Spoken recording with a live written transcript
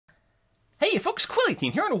Hey folks,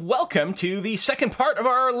 Quilly18 here, and welcome to the second part of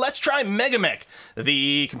our Let's Try MegaMek,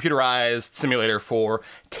 the computerized simulator for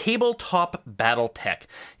Tabletop BattleTech.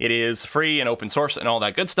 It is free and open source and all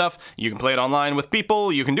that good stuff. You can play it online with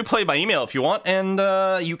people, you can do play by email if you want, and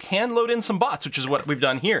you can load in some bots, which is what we've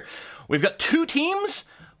done here. We've got two teams.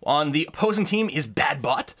 On the opposing team is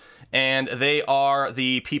BadBot, and they are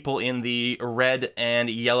the people in the red and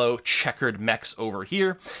yellow checkered mechs over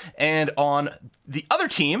here. And on the other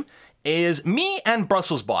team is me and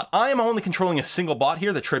BrusselsBot. I am only controlling a single bot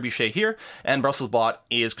here, the Trebuchet here, and BrusselsBot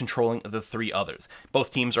is controlling the three others. Both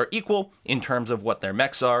teams are equal in terms of what their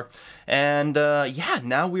mechs are. And yeah,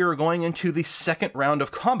 now we are going into the second round of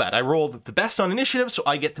combat. I rolled the best on initiative, so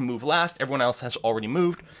I get to move last. Everyone else has already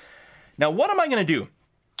moved. Now, what am I going to do?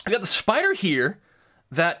 I got the spider here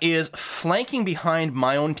that is flanking behind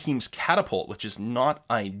my own team's catapult, which is not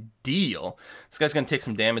ideal. This guy's going to take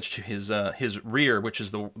some damage to his rear, which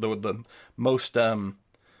is the most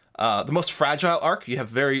fragile arc. You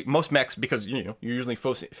have most mechs, because you're usually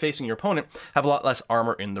facing your opponent, have a lot less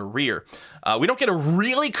armor in the rear. We don't get a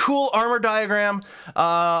really cool armor diagram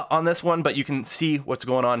on this one, but you can see what's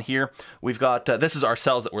going on here. We've got this is our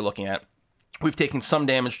cells that we're looking at. We've taken some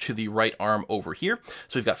damage to the right arm over here.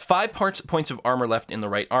 So we've got 5 points of armor left in the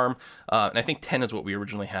right arm. And I think 10 is what we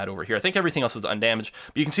originally had over here. I think everything else is undamaged,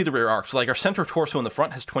 but you can see the rear arc. So like our center torso in the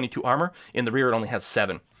front has 22 armor. In the rear, it only has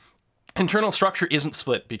 7. Internal structure isn't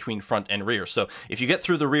split between front and rear. So if you get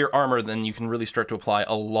through the rear armor, then you can really start to apply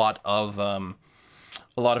a lot of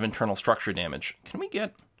internal structure damage. Can we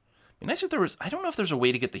get... It'd be nice if there was... I don't know if there's a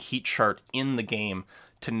way to get the heat chart in the game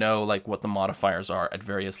to know like what the modifiers are at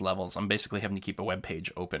various levels. I'm basically having to keep a web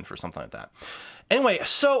page open for something like that. Anyway,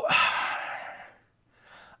 so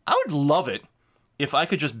I would love it if I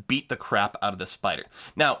could just beat the crap out of this spider.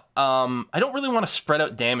 Now, I don't really want to spread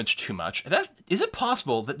out damage too much. Is it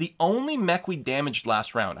possible that the only mech we damaged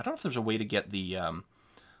last round, I don't know if there's a way to get the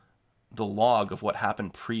log of what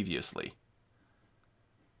happened previously.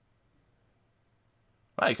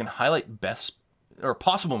 Wow, you can highlight best or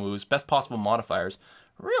possible moves, best possible modifiers.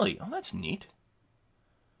 Really? Oh, that's neat.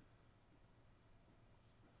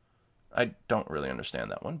 I don't really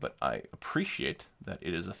understand that one, but I appreciate that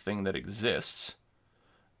it is a thing that exists.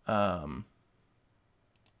 No,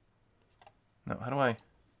 how do I...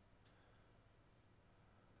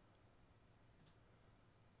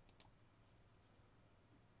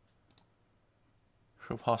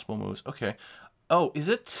 Show possible moves. Okay. Oh, is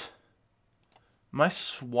it... Am I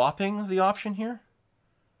swapping the option here?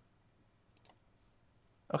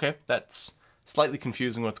 Okay, that's slightly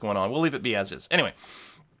confusing what's going on. We'll leave it be as is. Anyway,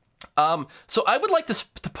 so I would like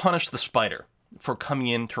to punish the spider for coming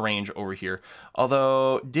into range over here.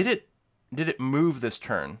 Although, did it move this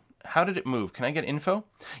turn? How did it move? Can I get info?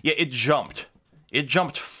 Yeah, it jumped. It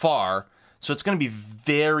jumped far, so it's going to be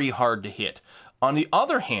very hard to hit. On the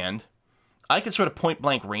other hand, I could sort of point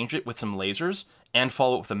blank range it with some lasers and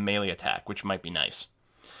follow it with a melee attack, which might be nice.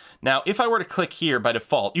 Now, if I were to click here by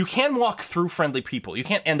default, you can walk through friendly people. You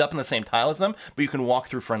can't end up in the same tile as them, but you can walk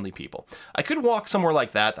through friendly people. I could walk somewhere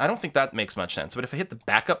like that. I don't think that makes much sense, but if I hit the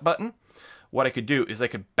backup button, what I could do is I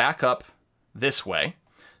could back up this way.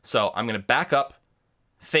 So I'm going to back up,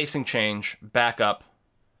 facing change, back up,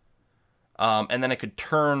 and then I could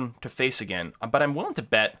turn to face again. But I'm willing to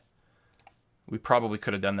bet we probably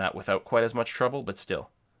could have done that without quite as much trouble, but still.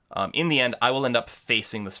 In the end, I will end up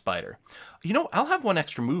facing the spider. You know, I'll have one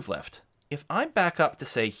extra move left. If I back up to,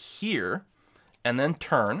 say, here, and then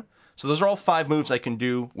turn, so those are all 5 moves I can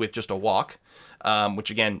do with just a walk,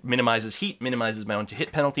 which, again, minimizes heat, minimizes my own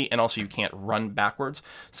hit penalty, and also you can't run backwards.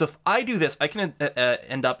 So if I do this, I can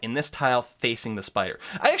end up in this tile facing the spider.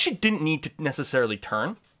 I actually didn't need to necessarily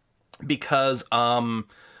turn, because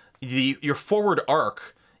your forward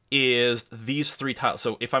arc is these 3 tiles.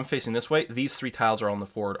 So if I'm facing this way, these 3 tiles are on the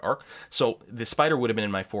forward arc. So the spider would have been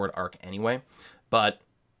in my forward arc anyway. But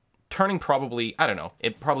turning probably, I don't know,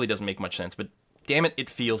 it probably doesn't make much sense. But damn it, it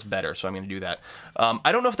feels better, so I'm going to do that.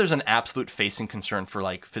 I don't know if there's an absolute facing concern for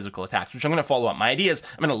like physical attacks, which I'm going to follow up. My idea is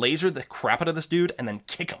I'm going to laser the crap out of this dude and then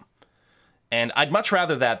kick him. And I'd much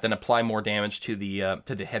rather that than apply more damage to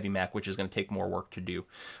the heavy mech, which is going to take more work to do.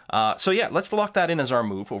 So yeah, let's lock that in as our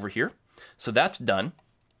move over here. So that's done.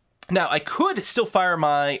 Now, I could still fire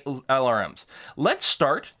my LRMs. Let's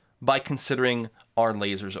start by considering our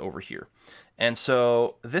lasers over here. And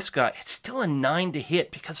so this guy, it's still a 9 to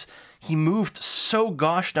hit because he moved so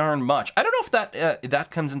gosh darn much. I don't know if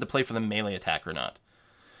that comes into play for the melee attack or not.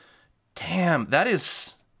 Damn, that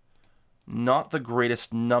is not the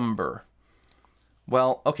greatest number.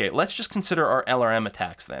 Well, okay, let's just consider our LRM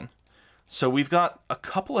attacks then. So we've got a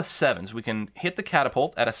couple of 7s. We can hit the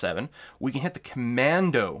catapult at a 7. We can hit the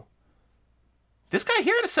commando. This guy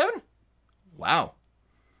here at a 7? Wow.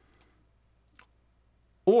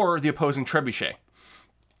 Or the opposing trebuchet.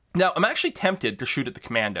 Now, I'm actually tempted to shoot at the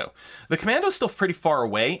commando. The commando's still pretty far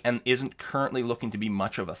away and isn't currently looking to be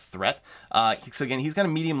much of a threat. So again, he's got a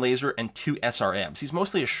medium laser and 2 SRMs. He's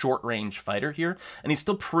mostly a short-range fighter here, and he's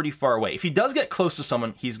still pretty far away. If he does get close to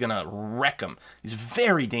someone, he's going to wreck him. He's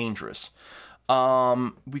very dangerous.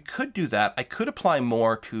 We could do that. I could apply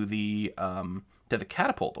more to the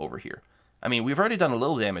catapult over here. I mean, we've already done a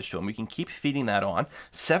little damage to him. We can keep feeding that on.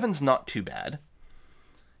 7's not too bad.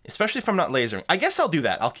 Especially if I'm not lasering. I guess I'll do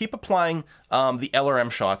that. I'll keep applying the LRM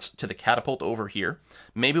shots to the catapult over here.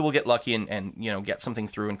 Maybe we'll get lucky and you know, get something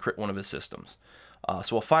through and crit one of his systems.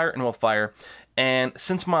 So we'll fire and we'll fire. And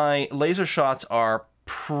since my laser shots are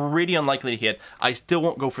pretty unlikely to hit, I still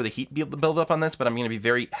won't go for the heat build up on this, but I'm going to be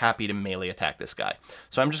very happy to melee attack this guy.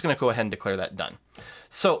 So I'm just going to go ahead and declare that done.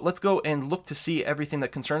 So let's go and look to see everything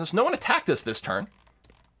that concerns us. No one attacked us this turn.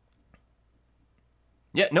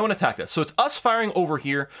 Yeah, no one attacked us. So it's us firing over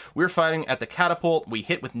here. We're fighting at the catapult. We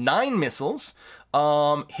hit with 9 missiles,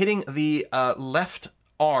 hitting the left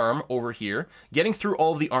arm over here, getting through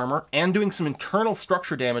all of the armor, and doing some internal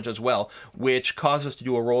structure damage as well, which caused us to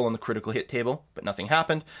do a roll on the critical hit table, but nothing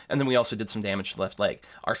happened. And then we also did some damage to the left leg.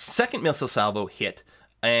 Our second missile salvo hit,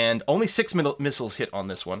 and only 6 missiles hit on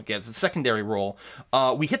this one. Again, it's a secondary roll.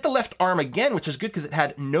 We hit the left arm again, which is good because it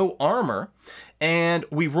had no armor. And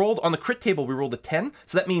we rolled on the crit table, we rolled a 10.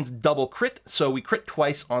 So that means double crit. So we crit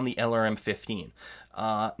twice on the LRM 15.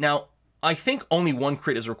 Now, I think only 1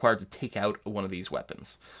 crit is required to take out one of these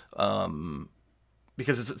weapons.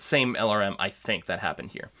 Because it's the same LRM, I think, that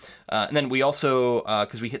happened here. And then we also,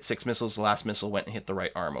 because we hit 6 missiles, the last missile went and hit the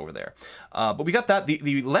right arm over there. But we got that.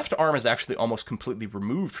 The left arm is actually almost completely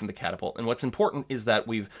removed from the catapult. And what's important is that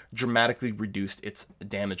we've dramatically reduced its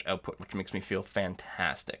damage output, which makes me feel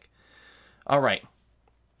fantastic. All right.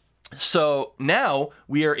 So now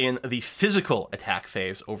we are in the physical attack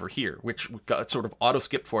phase over here, which got sort of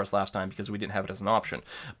auto-skipped for us last time because we didn't have it as an option.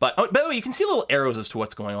 But by the way, you can see little arrows as to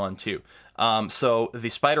what's going on too. So the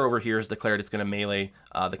spider over here has declared it's going to melee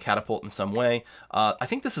the catapult in some way. I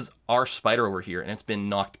think this is our spider over here, and it's been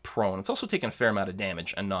knocked prone. It's also taken a fair amount of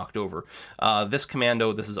damage and knocked over. This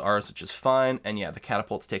commando, this is ours, which is fine. And yeah, the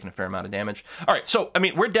catapult's taken a fair amount of damage. All right, so I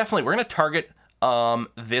mean, we're going to target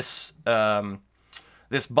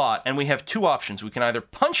this bot, and we have 2 options. We can either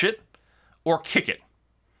punch it or kick it.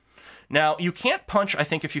 Now, you can't punch, I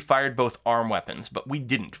think, if you fired both arm weapons, but we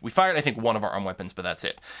didn't. We fired, I think, one of our arm weapons, but that's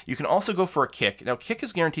it. You can also go for a kick. Now, kick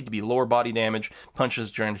is guaranteed to be lower body damage. Punch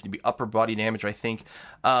is guaranteed to be upper body damage, I think.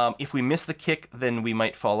 If we miss the kick, then we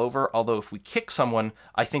might fall over, although if we kick someone,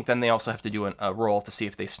 I think then they also have to do a roll to see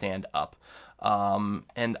if they stand up.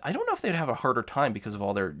 And I don't know if they'd have a harder time because of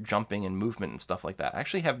all their jumping and movement and stuff like that. I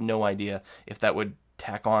actually have no idea if that would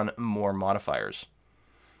tack on more modifiers.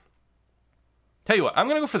 Tell you what, I'm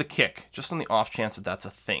going to go for the kick, just on the off chance that that's a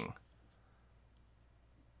thing.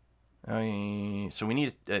 So we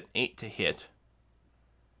need an 8 to hit.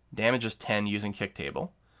 Damage is 10 using kick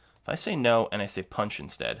table. If I say no and I say punch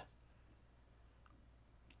instead,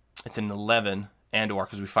 it's an 11 and or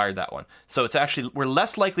because we fired that one. So it's actually, we're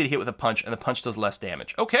less likely to hit with a punch, and the punch does less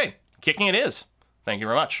damage. Okay, kicking it is. Thank you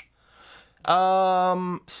very much.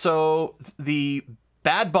 So the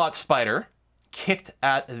bad bot spider kicked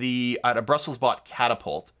at a Brussels bot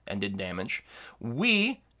catapult and did damage.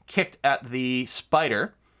 We kicked at the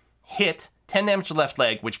spider, hit 10 damage to the left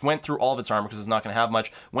leg, which went through all of its armor because it's not going to have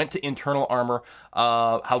much. Went to internal armor.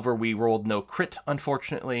 However, we rolled no crit,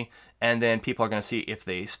 unfortunately. And then people are going to see if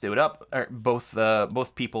they stood up.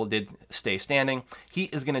 Both people did stay standing.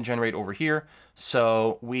 Heat is going to generate over here.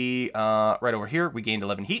 So we, right over here, we gained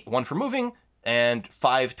 11 heat, 1 for moving, and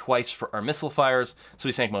 5 twice for our missile fires. So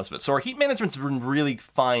we sank most of it. So our heat management's been really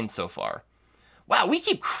fine so far. Wow, we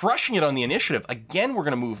keep crushing it on the initiative. Again, we're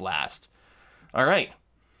going to move last. All right.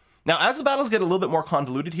 Now, as the battles get a little bit more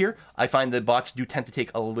convoluted here, I find that bots do tend to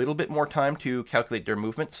take a little bit more time to calculate their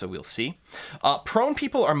movement, so we'll see. Prone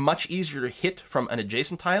people are much easier to hit from an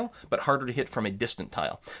adjacent tile, but harder to hit from a distant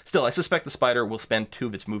tile. Still, I suspect the spider will spend 2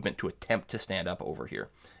 of its movement to attempt to stand up over here.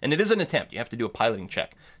 And it is an attempt. You have to do a piloting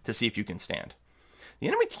check to see if you can stand. The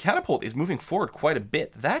enemy catapult is moving forward quite a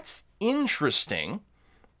bit. That's interesting.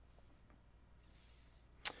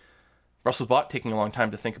 Brussels bot taking a long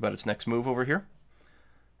time to think about its next move over here.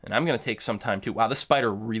 And I'm going to take some time too. Wow, this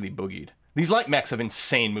spider really boogied. These light mechs have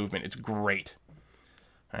insane movement. It's great.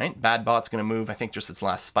 All right, bad bot's going to move, I think, just its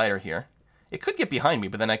last spider here. It could get behind me,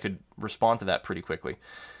 but then I could respond to that pretty quickly.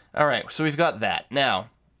 All right, so we've got that. Now,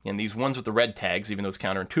 And these ones with the red tags, even though it's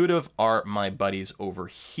counterintuitive, are my buddies over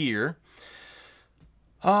here.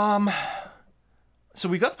 So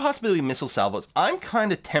we got the possibility of missile salvos. I'm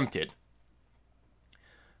kind of tempted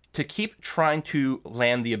to keep trying to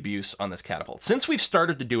land the abuse on this catapult. Since we've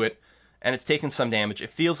started to do it, and it's taken some damage, it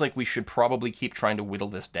feels like we should probably keep trying to whittle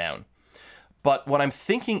this down. But what I'm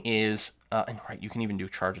thinking is, and right, you can even do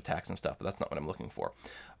charge attacks and stuff, but that's not what I'm looking for.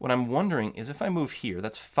 What I'm wondering is if I move here,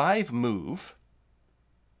 that's 5 move.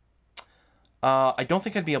 I don't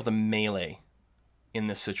think I'd be able to melee in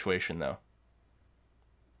this situation, though.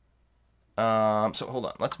 So hold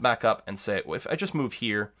on, let's back up and say, well, if I just move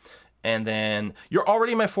here, and then you're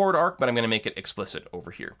already in my forward arc, but I'm going to make it explicit over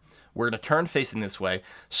here. We're going to turn facing this way,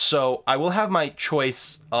 so I will have my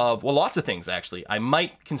choice of, well, lots of things, actually. I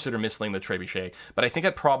might consider missiling the trebuchet, but I think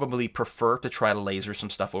I'd probably prefer to try to laser some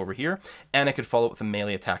stuff over here, and I could follow it with a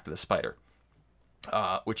melee attack to the spider.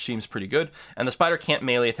 Which seems pretty good. And the spider can't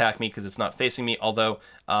melee attack me because it's not facing me, although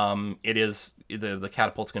it is, the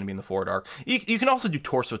catapult's going to be in the forward arc. You can also do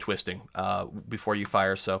torso twisting before you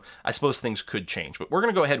fire, so I suppose things could change. But we're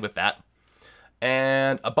going to go ahead with that.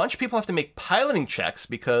 And a bunch of people have to make piloting checks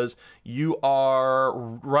because you are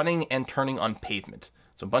running and turning on pavement.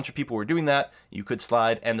 So a bunch of people were doing that. You could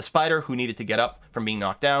slide. And the spider, who needed to get up from being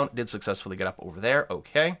knocked down, did successfully get up over there.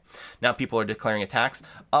 Okay. Now people are declaring attacks.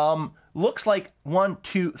 Looks like 1,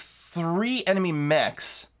 2, 3 enemy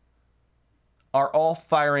mechs are all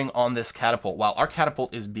firing on this catapult while our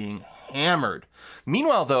catapult is being hammered.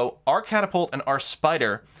 Meanwhile, though, our catapult and our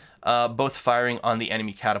spider both firing on the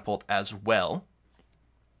enemy catapult as well.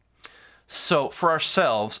 So for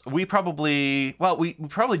ourselves, we probably, well, we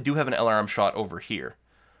probably do have an LRM shot over here.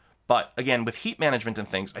 But again, with heat management and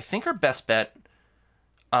things, I think our best bet,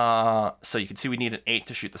 so you can see we need an 8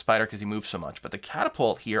 to shoot the spider because he moves so much. But the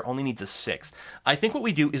catapult here only needs a 6. I think what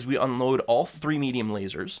we do is we unload all 3 medium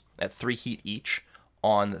lasers at 3 heat each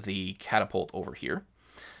on the catapult over here.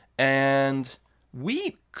 And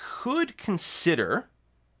we could consider...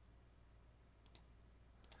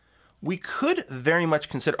 We could very much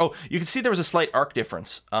consider... Oh, you can see there was a slight arc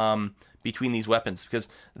difference between these weapons because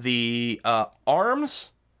the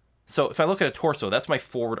arms... So if I look at a torso, that's my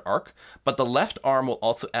forward arc, but the left arm will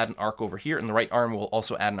also add an arc over here, and the right arm will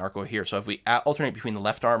also add an arc over here. So if we alternate between the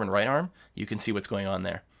left arm and right arm, you can see what's going on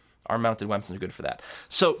there. Arm-mounted weapons are good for that.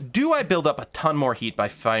 So do I build up a ton more heat by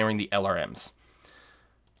firing the LRMs?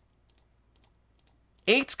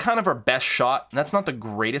 8's kind of our best shot, and that's not the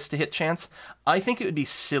greatest to hit chance. I think it would be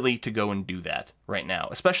silly to go and do that right now,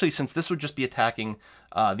 especially since this would just be attacking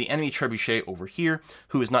the enemy trebuchet over here,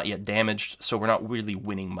 who is not yet damaged, so we're not really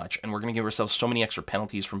winning much, and we're going to give ourselves so many extra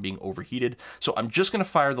penalties from being overheated. So I'm just going to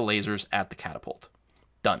fire the lasers at the catapult.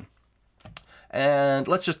 Done. And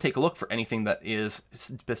let's just take a look for anything that is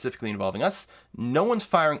specifically involving us. No one's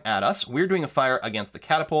firing at us. We're doing a fire against the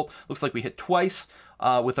catapult. Looks like we hit twice.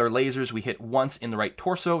 With our lasers, we hit once in the right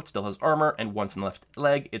torso. It still has armor. And once in the left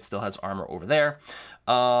leg. It still has armor over there.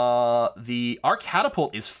 Our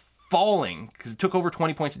catapult is falling because it took over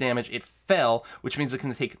 20 points of damage. It fell, which means it's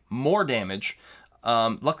going to take more damage.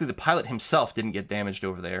 Luckily, the pilot himself didn't get damaged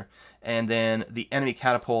over there. And then the enemy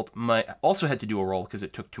catapult also had to do a roll because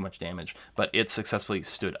it took too much damage, but it successfully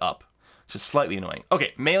stood up, which is slightly annoying.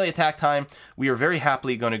 Okay, melee attack time. We are very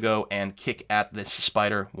happily going to go and kick at this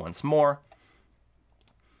spider once more.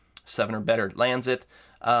 7 or better lands it.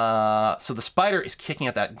 So the spider is kicking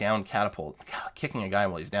at that down catapult. God, kicking a guy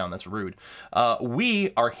while he's down, that's rude.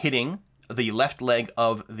 We are hitting the left leg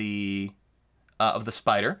of the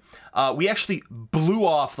spider. We actually blew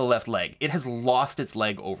off the left leg. It has lost its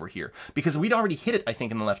leg over here because we'd already hit it, I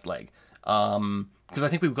think, in the left leg. Because I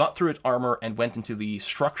think we got through its armor and went into the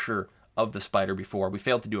structure of the spider before. We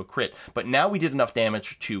failed to do a crit, but now we did enough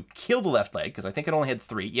damage to kill the left leg because I think it only had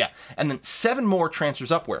 3. Yeah, and then 7 more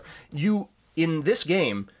transfers upward. In this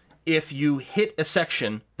game, if you hit a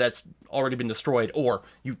section that's already been destroyed, or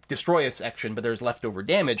you destroy a section but there's leftover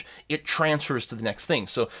damage, it transfers to the next thing.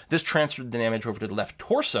 So this transferred the damage over to the left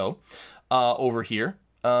torso over here,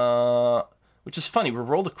 which is funny. We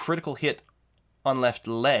rolled a critical hit on left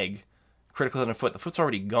leg, critical hit on foot. The foot's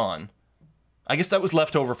already gone. I guess that was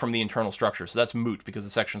left over from the internal structure, so that's moot because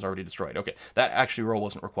the section's already destroyed. Okay, that actually roll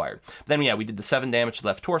wasn't required. But then, yeah, we did the 7 damage to the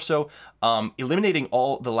left torso, eliminating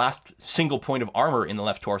all the last single point of armor in the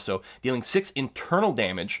left torso, dealing 6 internal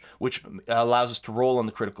damage, which allows us to roll on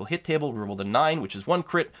the critical hit table. We rolled a 9, which is 1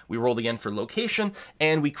 crit. We rolled again for location,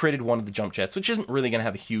 and we critted 1 of the jump jets, which isn't really going to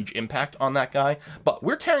have a huge impact on that guy. But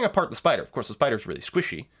we're tearing apart the spider. Of course, the spider's really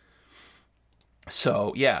squishy.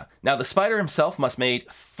 So, yeah. Now, the spider himself must made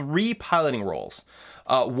 3 piloting rolls.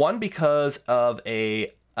 1 because of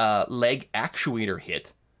a leg actuator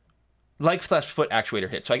hit leg/foot actuator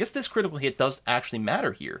hit. So I guess this critical hit does actually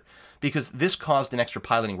matter here, because this caused an extra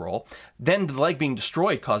piloting roll. Then the leg being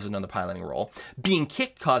destroyed causes another piloting roll. Being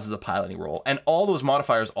kicked causes a piloting roll. And all those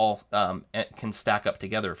modifiers all can stack up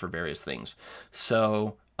together for various things.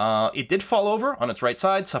 So it did fall over on its right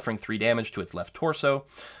side, suffering 3 damage to its left torso,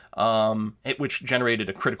 which generated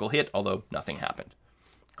a critical hit, although nothing happened.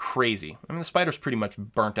 Crazy. I mean, the spider's pretty much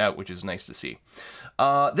burnt out, which is nice to see.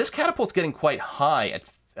 This catapult's getting quite high at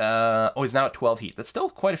he's now at 12 heat. That's still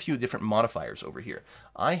quite a few different modifiers over here.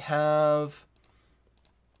 I have...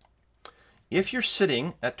 If you're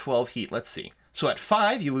sitting at 12 heat, let's see. So at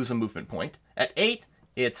 5, you lose a movement point. At 8,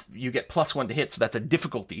 you get +1 to hit, so that's a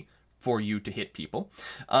difficulty for you to hit people.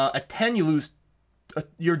 At 10,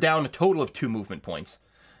 you're down a total of 2 movement points.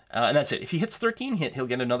 And that's it. If he hits 13 hit, he'll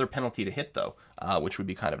get another penalty to hit, though, which would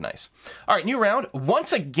be kind of nice. All right, new round.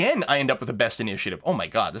 Once again, I end up with the best initiative. Oh my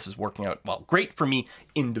god, this is working out, well, great for me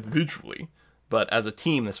individually, but as a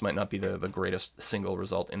team, this might not be the greatest single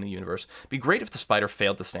result in the universe. It'd be great if the spider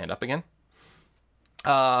failed to stand up again.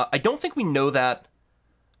 I don't think we know that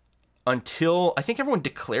until, I think everyone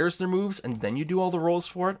declares their moves, and then you do all the rolls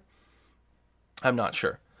for it. I'm not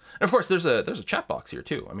sure. And of course, there's a chat box here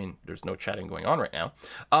too. I mean, there's no chatting going on right now.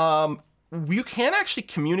 You can actually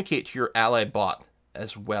communicate to your ally bot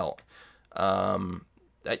as well. I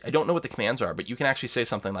don't know what the commands are, but you can actually say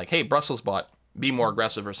something like, hey, Brussels bot, be more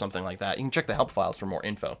aggressive or something like that. You can check the help files for more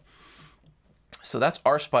info. So that's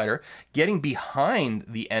our spider getting behind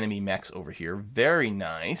the enemy mechs over here. Very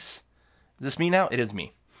nice. Is this me now? It is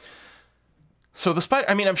me. So the spider,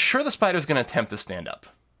 I mean, I'm sure the spider's going to attempt to stand up.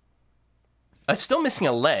 It's still missing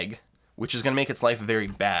a leg, which is going to make its life very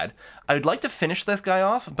bad. I would like to finish this guy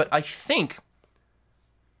off, but I think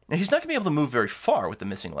he's not going to be able to move very far with the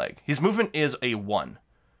missing leg. His movement is a 1,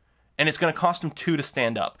 and it's going to cost him 2 to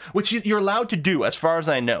stand up, which you're allowed to do, as far as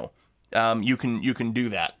I know. You can do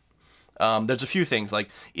that. There's a few things, like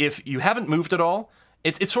if you haven't moved at all,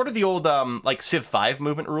 it's sort of the old like Civ 5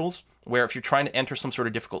 movement rules, where if you're trying to enter some sort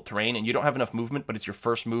of difficult terrain and you don't have enough movement, but it's your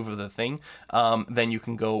first move of the thing, then you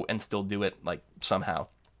can go and still do it, like, somehow.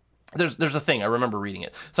 There's a thing, I remember reading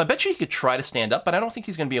it. So I bet you he could try to stand up, but I don't think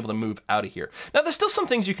he's going to be able to move out of here. Now, there's still some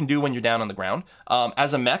things you can do when you're down on the ground.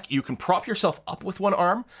 As a mech, you can prop yourself up with one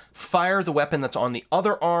arm, fire the weapon that's on the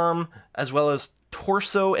other arm, as well as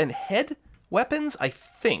torso and head weapons, I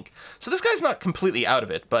think. So this guy's not completely out of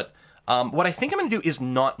it, but what I think I'm going to do is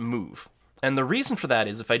not move. And the reason for that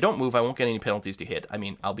is if I don't move, I won't get any penalties to hit. I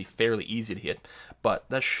mean, I'll be fairly easy to hit, but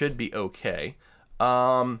that should be okay.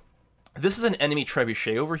 This is an enemy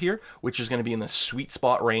trebuchet over here, which is going to be in the sweet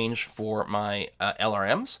spot range for my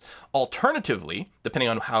LRMs. Alternatively, depending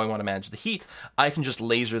on how I want to manage the heat, I can just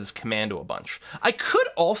laser this commando a bunch. I could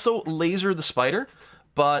also laser the spider,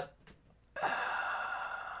 but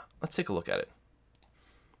let's take a look at it.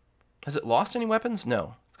 Has it lost any weapons?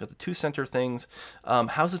 No. It's got the 2 center things.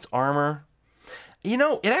 How's its armor? You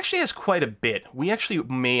know, it actually has quite a bit. We actually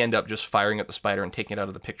may end up just firing at the spider and taking it out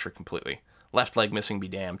of the picture completely. Left leg missing be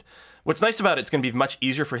damned. What's nice about it, it's going to be much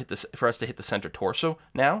easier for us to hit the center torso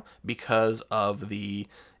now, because of the...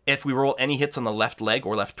 If we roll any hits on the left leg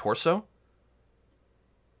or left torso...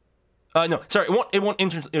 no, sorry, it won't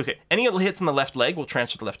okay, any hits on the left leg will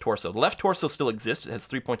transfer to the left torso. The left torso still exists. It has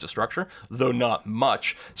 3 points of structure, though not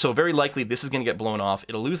much. So very likely this is going to get blown off.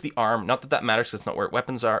 It'll lose the arm. Not that that matters because it's not where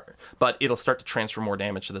weapons are, but it'll start to transfer more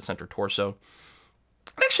damage to the center torso.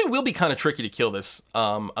 It actually will be kind of tricky to kill this,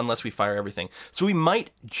 unless we fire everything. So we might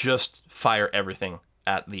just fire everything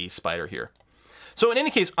at the spider here. So in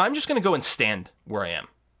any case, I'm just going to go and stand where I am.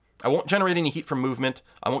 I won't generate any heat from movement.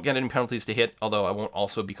 I won't get any penalties to hit, although I won't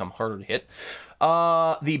also become harder to hit.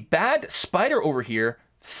 The bad spider over here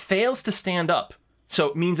fails to stand up. So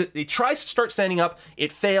it means that it tries to start standing up,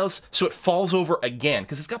 it fails, so it falls over again,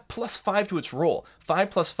 because it's got +5 to its roll. 5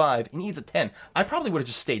 + 5, it needs a 10. I probably would have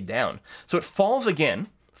just stayed down. So it falls again,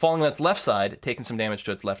 falling on its left side, taking some damage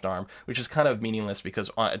to its left arm, which is kind of meaningless, because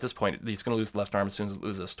at this point, it's going to lose the left arm as soon as it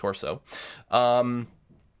loses its torso.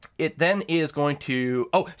 It then is going to,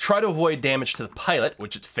 try to avoid damage to the pilot,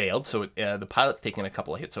 which it failed, so the pilot's taking a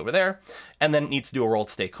couple of hits over there, and then it needs to do a roll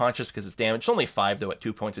to stay conscious because it's damaged. It's only 5, though, at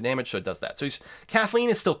 2 points of damage, so it does that. So Kathleen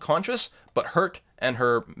is still conscious, but hurt, and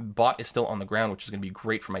her bot is still on the ground, which is going to be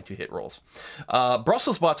great for my 2-hit rolls.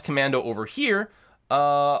 Brussels bot's commando over here,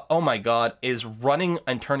 oh my god, is running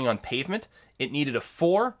and turning on pavement. It needed a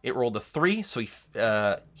 4, it rolled a 3, so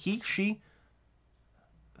she,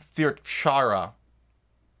 Thirchara,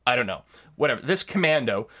 I don't know. Whatever. This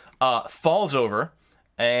commando falls over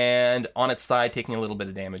and on its side taking a little bit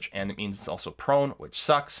of damage, and it means it's also prone, which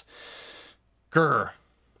sucks. Grr.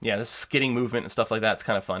 Yeah, this skidding movement and stuff like that, it's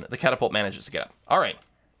kind of fun. The catapult manages to get up. All right.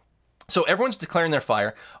 So everyone's declaring their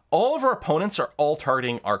fire. All of our opponents are all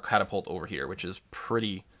targeting our catapult over here, which is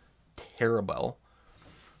pretty terrible.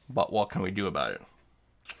 But what can we do about it?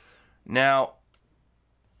 Now,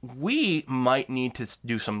 we might need to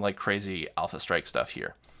do some like crazy alpha strike stuff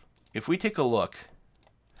here. If we take a look...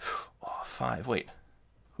 Oh, 5. Wait.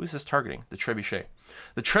 Who's this targeting? The trebuchet.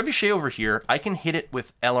 The trebuchet over here, I can hit it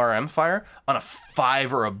with LRM fire on a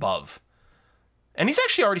 5 or above. And he's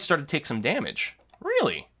actually already started to take some damage.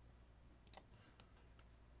 Really?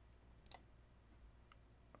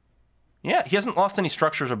 Yeah, he hasn't lost any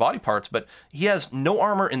structures or body parts, but he has no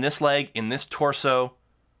armor in this leg, in this torso.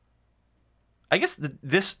 I guess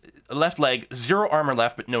this left leg, 0 armor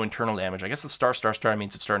left, but no internal damage. I guess the star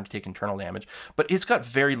means it's starting to take internal damage, but it's got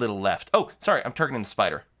very little left. Oh, sorry, I'm targeting the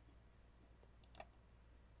spider.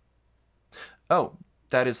 Oh,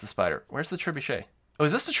 that is the spider. Where's the trebuchet? Oh,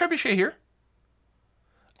 is this the trebuchet here?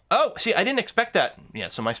 Oh, see, I didn't expect that. Yeah,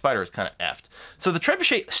 so my spider is kind of effed. So the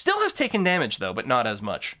trebuchet still has taken damage, though, but not as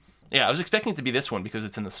much. Yeah, I was expecting it to be this one because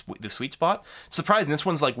it's in the sweet spot. Surprising, this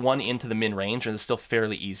one's like 1 into the min range, and it's still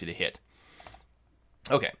fairly easy to hit.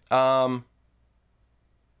 Okay,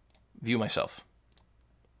 view myself.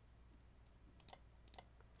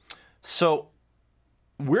 So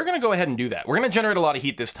we're going to go ahead and do that. We're going to generate a lot of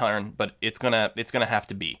heat this turn, but it's gonna have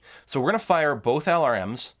to be. So we're going to fire both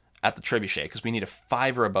LRMs at the trebuchet because we need a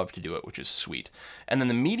 5 or above to do it, which is sweet. And then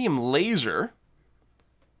the medium laser,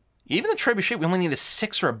 even the trebuchet, we only need a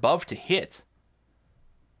 6 or above to hit.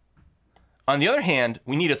 On the other hand,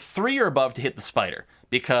 we need a 3 or above to hit the spider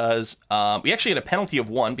because we actually get a penalty of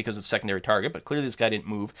 1 because it's secondary target, but clearly this guy didn't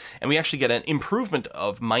move. And we actually get an improvement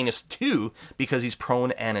of -2 because he's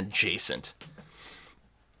prone and adjacent.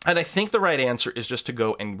 And I think the right answer is just to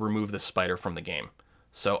go and remove the spider from the game.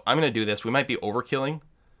 So I'm going to do this. We might be overkilling,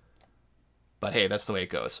 but hey, that's the way it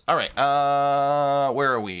goes. All right,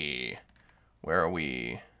 where are we? Where are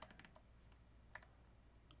we?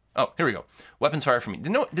 Oh, here we go. Weapons fire for me.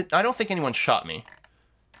 I don't think anyone shot me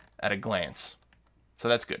at a glance. So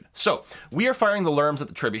that's good. So we are firing the lerms at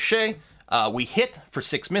the trebuchet. We hit for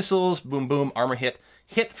 6 missiles. Boom, boom. Armor hit.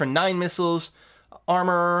 Hit for 9 missiles.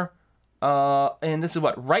 Armor. And this is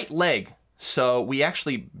what? Right leg. So we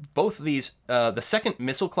actually, both of these, the second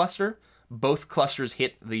missile cluster, both clusters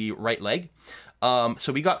hit the right leg.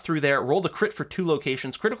 So we got through there, rolled a crit for 2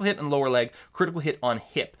 locations, critical hit on lower leg, critical hit on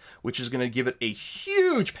hip, which is going to give it a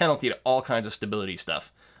huge penalty to all kinds of stability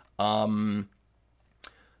stuff.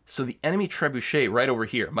 So the enemy trebuchet right over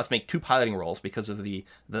here must make 2 piloting rolls because of the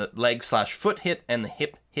leg/foot hit and the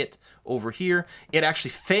hip hit over here. It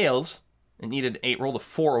actually fails. It needed 8, rolled a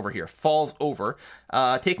 4 over here. Falls over,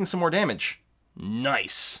 taking some more damage.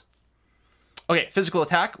 Nice. Okay, physical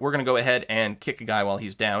attack. We're going to go ahead and kick a guy while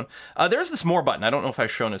he's down. There's this more button. I don't know if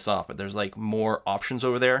I've shown this off, but there's like more options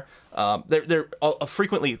over there. They're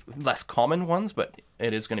frequently less common ones, but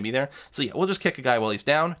it is going to be there. So yeah, we'll just kick a guy while he's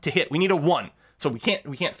down. To hit, we need a 1. So we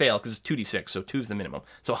can't fail because it's 2d6, so 2 is the minimum.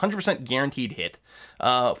 So 100% guaranteed hit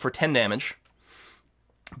for 10 damage.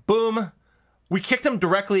 Boom. We kicked him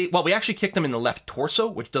directly, well, we actually kicked him in the left torso,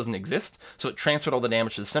 which doesn't exist. So it transferred all the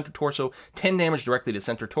damage to the center torso. 10 damage directly to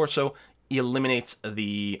center torso. Eliminates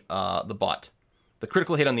the bot. The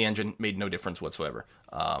critical hit on the engine made no difference whatsoever.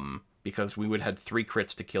 Because we would have had 3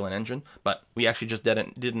 crits to kill an engine, but we actually just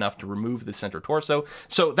did enough to remove the center torso.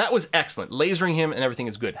 So that was excellent. Lasering him and everything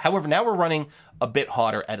is good. However, now we're running a bit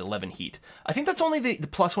hotter at 11 heat. I think that's only the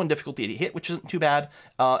 +1 difficulty to hit, which isn't too bad.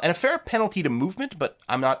 And a fair penalty to movement, but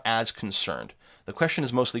I'm not as concerned. The question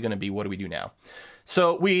is mostly going to be, what do we do now?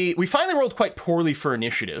 So we finally rolled quite poorly for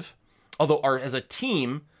initiative, although as a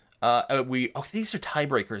team, these are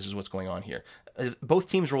tiebreakers is what's going on here. Both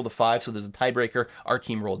teams rolled a 5, so there's a tiebreaker. Our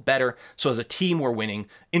team rolled better. So as a team, we're winning.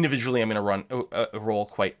 Individually, I'm going to run a roll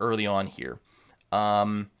quite early on here.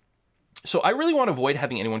 So I really want to avoid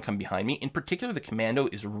having anyone come behind me. In particular, the commando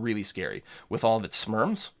is really scary. With all of its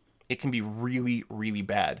smurms, it can be really, really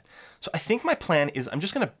bad. So I think my plan is I'm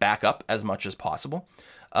just going to back up as much as possible.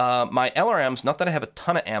 My LRMs, not that I have a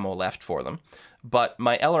ton of ammo left for them, but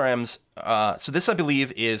my LRMs, so this I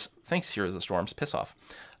believe is, thanks Heroes of the Storms, piss off.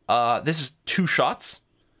 This is 2 shots,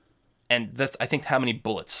 and that's, I think, how many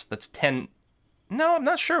bullets? That's 10. No, I'm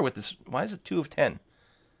not sure what this, why is it 2 of 10?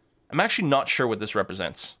 I'm actually not sure what this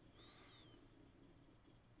represents.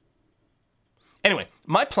 Anyway,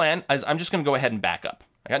 my plan is I'm just going to go ahead and back up.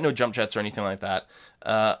 I got no jump jets or anything like that.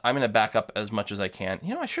 I'm going to back up as much as I can.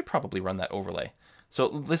 You know, I should probably run that overlay. So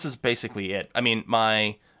this is basically it. I mean,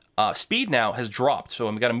 my speed now has dropped, so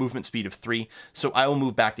I've got a movement speed of 3. So I will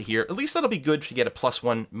move back to here. At least that'll be good to get a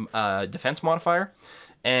 +1 defense modifier.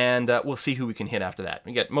 and we'll see who we can hit after that.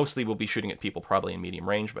 Again, mostly we'll be shooting at people probably in medium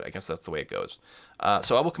range, but I guess that's the way it goes.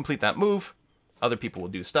 So I will complete that move. Other people will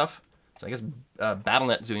do stuff. So I guess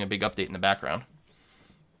BattleNet is doing a big update in the background.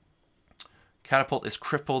 Catapult is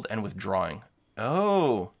crippled and withdrawing.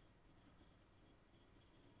 Oh.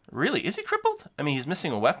 Really? Is he crippled? I mean, he's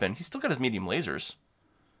missing a weapon. He's still got his medium lasers.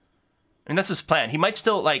 I mean, that's his plan. He might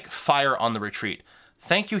still, like, fire on the retreat.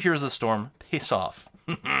 Thank you, Here's the Storm. Piss off.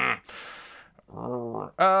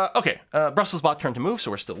 Okay. Brussels bot turned to move,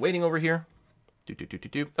 so we're still waiting over here.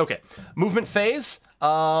 Okay. Movement phase.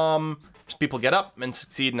 People get up and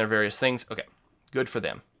succeed in their various things. Okay. Good for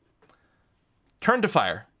them. Turn to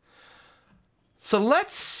fire. So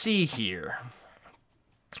let's see here.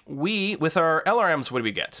 With our LRMs, what do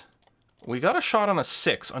we get? We got a shot on a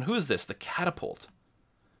 6. On who is this? The catapult.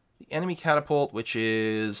 The enemy catapult, which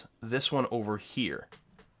is this one over here,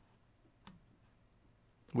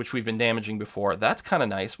 which we've been damaging before. That's kind of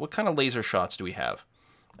nice. What kind of laser shots do we have?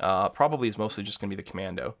 Probably is mostly just going to be the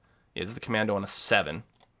commando. Yeah, this is the commando on a 7.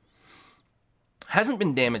 Hasn't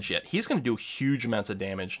been damaged yet. He's going to do huge amounts of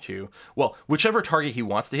damage to, well, whichever target he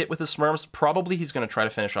wants to hit with his Smurfs. Probably he's going to try to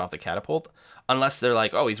finish off the catapult, unless they're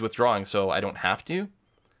like, oh, he's withdrawing, so I don't have to.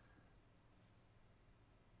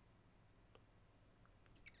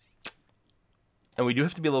 And we do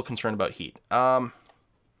have to be a little concerned about heat.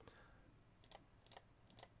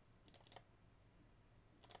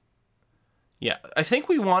 Yeah, I think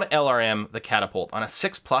we want LRM the catapult on a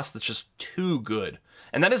 6+ that's just too good.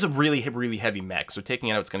 And that is a really, really heavy mech, so taking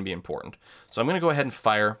it out is going to be important. So I'm going to go ahead and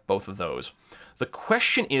fire both of those. The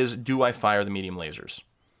question is, do I fire the medium lasers?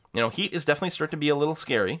 You know, heat is definitely starting to be a little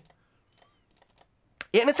scary.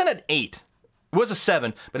 And it's at an 8. It was a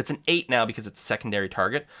 7, but it's an 8 now because it's a secondary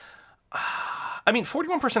target. I mean,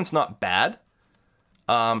 41% is not bad.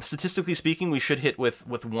 Statistically speaking, we should hit with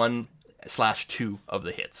 1/2 of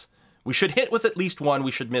the hits. We should hit with at least 1.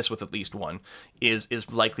 We should miss with at least 1 is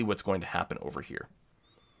likely what's going to happen over here.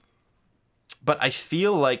 But I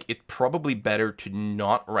feel like it's probably better to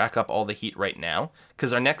not rack up all the heat right now,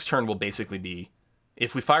 because our next turn will basically be,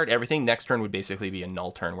 if we fired everything, next turn would basically be a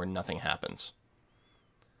null turn where nothing happens.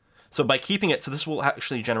 So by keeping it, so this will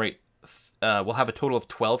actually generate, we'll have a total of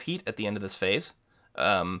 12 heat at the end of this phase,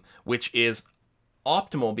 which is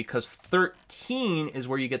optimal because 13 is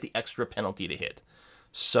where you get the extra penalty to hit.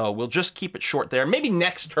 So we'll just keep it short there. Maybe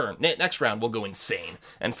next turn, next round, we'll go insane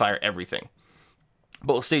and fire everything.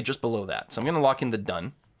 But we'll stay just below that. So I'm going to lock in the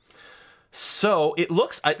done. So it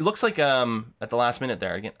looks like at the last minute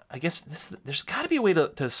there, again, I guess there's got to be a way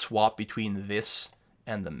to swap between this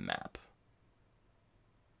and the map.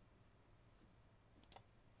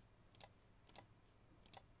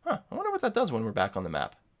 Huh, I wonder what that does when we're back on the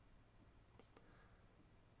map.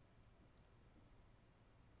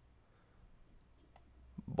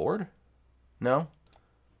 Board? No?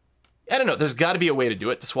 I don't know. There's got to be a way to do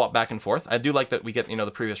it, to swap back and forth. I do like that we get,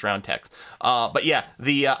 the previous round text. But yeah,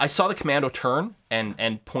 I saw the commando turn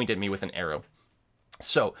and point at me with an arrow.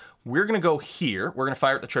 So we're going to go here. We're going to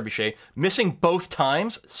fire at the trebuchet. Missing both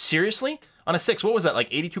times? Seriously? On a 6, what was that, like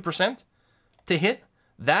 82% to hit?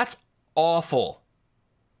 That's awful.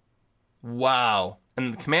 Wow.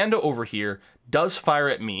 And the commando over here does fire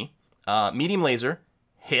at me. Medium laser,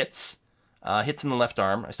 hits. Hits in the left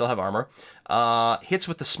arm. I still have armor. Hits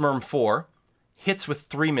with the Smurm 4. Hits with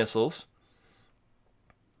 3 missiles.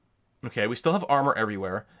 Okay, we still have armor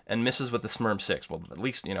everywhere. And misses with the Smurm 6. Well, at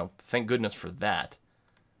least, thank goodness for that.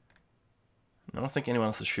 I don't think anyone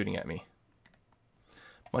else is shooting at me.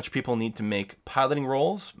 A bunch of people need to make piloting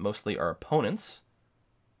rolls. Mostly our opponents.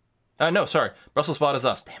 No, sorry. Brussels spot is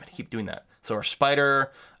us. Damn it, I keep doing that. So our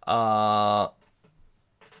spider...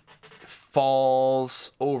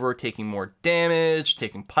 falls over, taking more damage,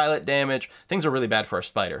 taking pilot damage. Things are really bad for our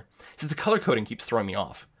spider. Since the color coding keeps throwing me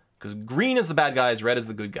off. Because green is the bad guys, red is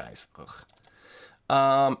the good guys.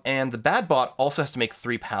 Ugh. And the bad bot also has to make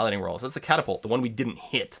 3 piloting rolls. That's the catapult, the one we didn't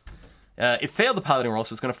hit. It failed the piloting roll,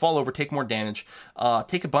 so it's going to fall over, take more damage,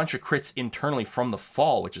 take a bunch of crits internally from the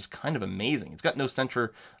fall, which is kind of amazing. It's got no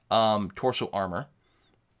center torso armor.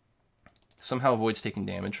 Somehow avoids taking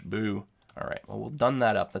damage. Boo. All right, well, we'll done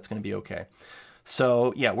that up. That's going to be okay.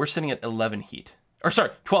 So, yeah, we're sitting at 11 heat. Or,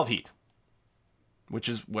 sorry, 12 heat. Which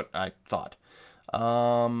is what I thought.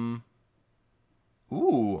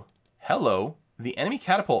 Ooh, hello. the enemy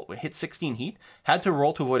catapult hit 16 heat, had to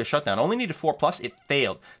roll to avoid a shutdown. Only needed 4+, it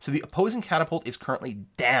failed. So the opposing catapult is currently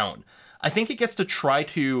down. I think it gets to try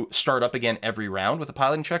to start up again every round with a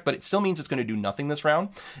piloting check, but it still means it's going to do nothing this round.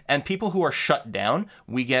 And people who are shut down,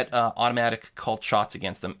 we get automatic called shots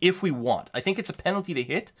against them if we want. I think it's a penalty to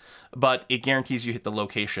hit, but it guarantees you hit the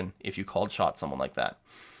location if you called shot someone like that.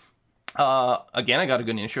 Again, I got a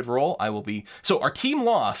good initiative roll. I will be... So our team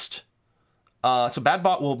lost. So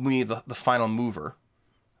Badbot will be the final mover.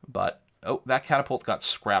 But, oh, that catapult got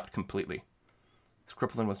scrapped completely. It's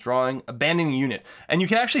crippling withdrawing. Abandoning unit. And you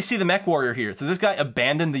can actually see the mech warrior here. So this guy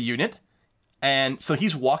abandoned the unit. And so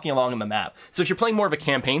he's walking along on the map. So if you're playing more of a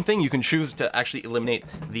campaign thing, you can choose to actually eliminate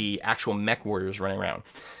the actual mech warriors running around.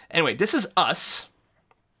 Anyway, this is us.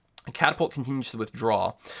 A catapult continues to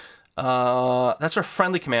withdraw. That's our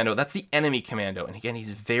friendly commando. That's the enemy commando. And again,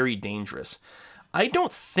 he's very dangerous. I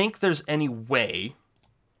don't think there's any way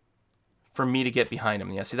for me to get behind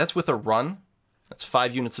him. Yeah, see, that's with a run. That's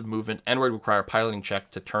 5 units of movement, and would require a piloting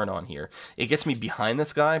check to turn on here. It gets me behind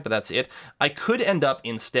this guy, but that's it. I could end up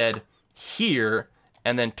instead here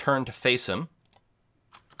and then turn to face him.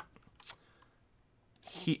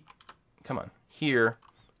 Come on. Here,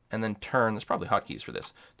 and then turn. There's probably hotkeys for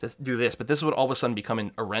this to do this, but this would all of a sudden become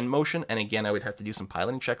an rend motion, and again, I would have to do some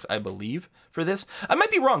piloting checks, I believe, for this. I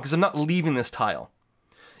might be wrong, because I'm not leaving this tile.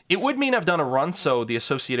 It would mean I've done a run, so the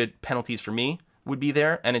associated penalties for me would be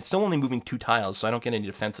there, and it's still only moving 2 tiles, so I don't get any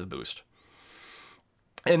defensive boost.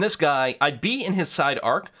 And this guy, I'd be in his side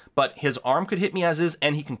arc, but his arm could hit me as is,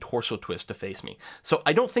 and he can torso twist to face me. So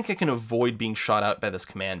I don't think I can avoid being shot out by this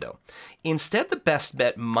commando. Instead, the best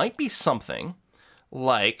bet might be something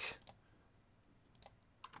like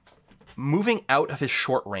moving out of his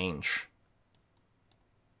short range.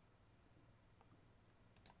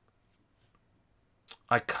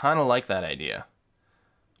 I kind of like that idea.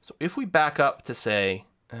 So if we back up to say,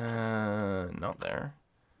 not there.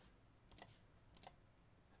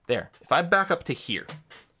 There. If I back up to here,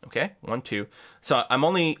 okay, 1, 2. So I'm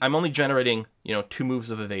only generating, 2 moves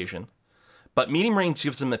of evasion. But medium range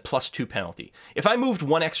gives him a +2 penalty. If I moved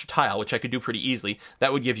 1 extra tile, which I could do pretty easily,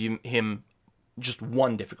 that would give him just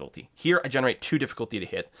 1 difficulty. Here, I generate 2 difficulty to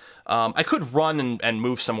hit. I could run and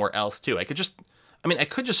move somewhere else, too. I could just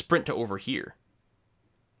sprint to over here.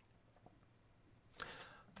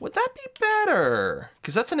 Would that be better?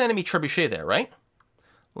 Because that's an enemy trebuchet there, right?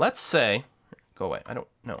 Let's say... Go away. I don't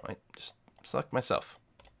know. I just select myself.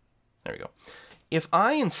 There we go. If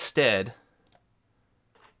I instead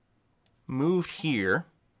moved here,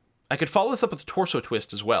 I could follow this up with a torso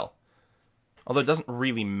twist as well. Although it doesn't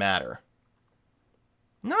really matter.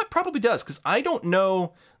 No, it probably does, because I don't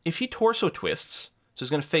know if he torso twists, so he's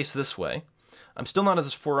going to face this way. I'm still not at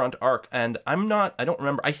this forehand arc, and I don't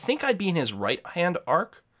remember. I think I'd be in his right hand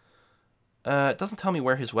arc. It doesn't tell me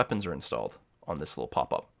where his weapons are installed on this little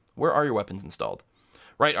pop-up. Where are your weapons installed?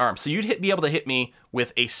 Right arm. So you'd be able to hit me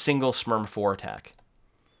with a single Smurm 4 attack.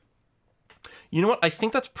 You know what? I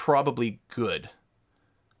think that's probably good.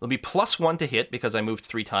 It'll be +1 to hit because I moved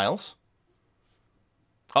 3 tiles.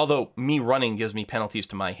 Although me running gives me penalties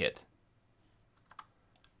to my hit.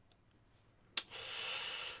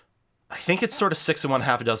 I think it's sort of 6 of one,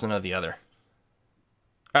 half a dozen of the other.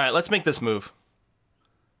 All right, let's make this move.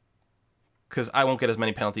 Because I won't get as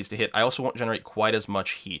many penalties to hit. I also won't generate quite as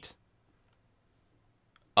much heat.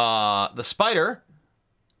 The spider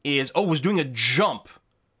was doing a jump.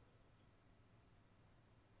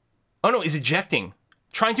 Oh no, is ejecting.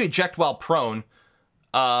 Trying to eject while prone.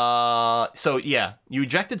 So yeah, you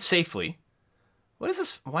ejected safely. What is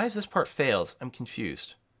this? Why is this part fails? I'm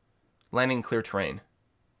confused. Landing in clear terrain.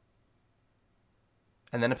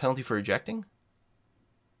 And then a penalty for ejecting?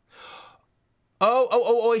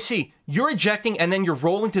 Oh, I see. You're ejecting and then you're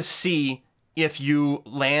rolling to see if you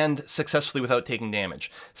land successfully without taking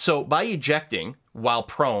damage. So by ejecting while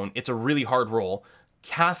prone, it's a really hard roll.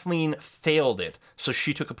 Kathleen failed it, so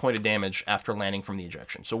she took a point of damage after landing from the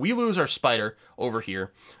ejection. So we lose our spider over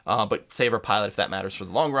here, but save our pilot if that matters for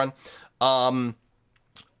the long run.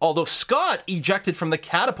 Although Scott ejected from the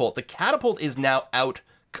catapult. The catapult is now out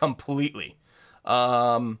completely.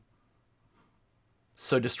 So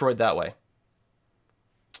destroyed that way.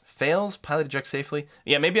 Fails, pilot ejects safely.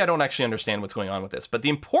 Yeah, maybe I don't actually understand what's going on with this. But the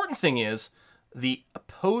important thing is the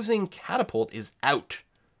opposing catapult is out.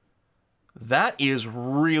 That is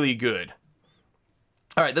really good.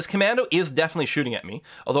 All right, this commando is definitely shooting at me,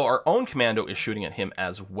 although our own commando is shooting at him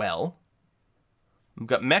as well. We've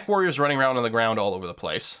got mech warriors running around on the ground all over the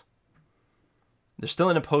place. There's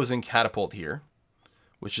still an opposing catapult here,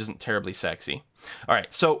 which isn't terribly sexy. All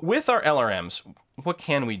right, so with our LRMs, what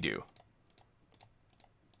can we do?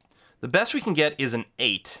 the best we can get is an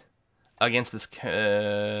 8 against this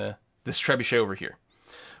this trebuchet over here.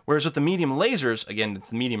 Whereas with the medium lasers, again, it's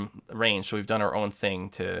the medium range, so we've done our own thing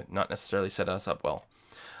to not necessarily set us up well.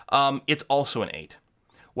 It's also an 8.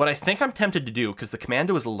 What I think I'm tempted to do, because the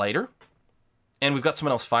commando is lighter, and we've got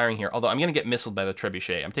someone else firing here, although I'm going to get missiled by the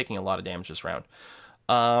trebuchet. I'm taking a lot of damage this round.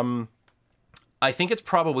 I think it's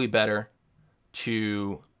probably better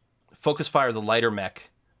to focus fire the lighter mech,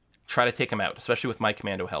 try to take him out, especially with my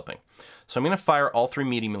commando helping. So I'm going to fire all 3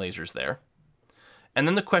 medium lasers there. And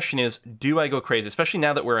then the question is, do I go crazy? Especially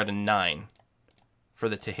now that we're at a 9 for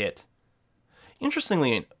the to hit.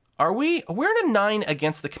 Interestingly, we're at a 9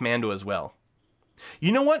 against the commando as well.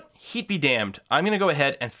 You know what? Heat be damned. I'm going to go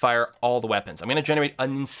ahead and fire all the weapons. I'm going to generate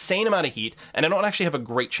an insane amount of heat, and I don't actually have a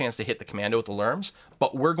great chance to hit the commando with the lerms,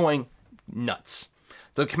 but we're going nuts.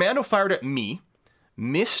 The commando fired at me,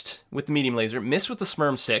 missed with the medium laser, missed with the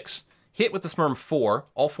SMERM 6, hit with the SMERM 4,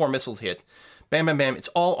 all 4 missiles hit. Bam, bam, bam. It's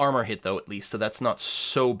all armor hit, though, at least, so that's not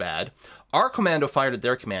so bad. Our commando fired at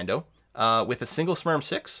their commando with a single SMERM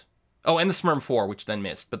 6. Oh, and the SMERM 4, which then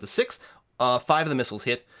missed. But the 6, 5 of the missiles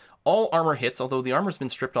hit. All armor hits, although the armor's been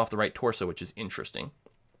stripped off the right torso, which is interesting.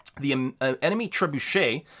 The enemy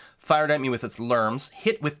trebuchet fired at me with its lerms,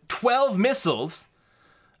 hit with 12 missiles.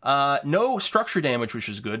 No structure damage, which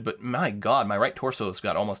is good, but my god, my right torso's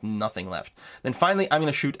got almost nothing left. Then finally, I'm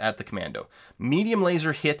going to shoot at the commando. Medium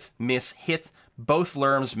laser hit, miss, hit. Both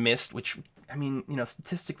lerms missed, which, I mean, you know,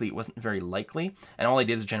 statistically it wasn't very likely. And all I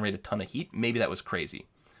did is generate a ton of heat. Maybe that was crazy.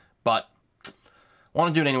 But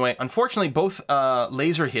want to do it anyway. Unfortunately, both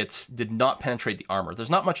laser hits did not penetrate the armor. There's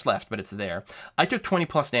not much left, but it's there. I took 20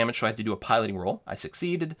 plus damage, so I had to do a piloting roll. I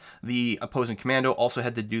succeeded. The opposing commando also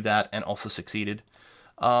had to do that and also succeeded.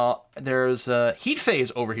 There's a heat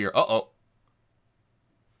phase over here. Uh-oh.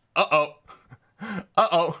 Uh-oh.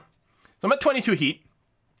 Uh-oh. So I'm at 22 heat.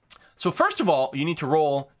 So first of all, you need to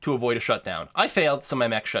roll to avoid a shutdown. I failed, so my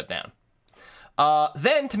mech shut down.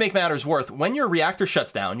 Then, to make matters worse, when your reactor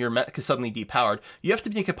shuts down, your mech is suddenly depowered, you have to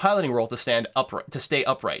make a piloting roll to stay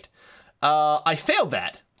upright. I failed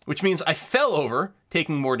that, which means I fell over,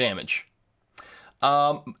 taking more damage.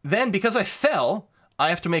 Then, because I fell, I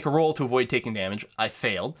have to make a roll to avoid taking damage. I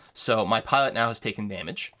failed, so my pilot now has taken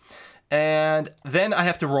damage. And then I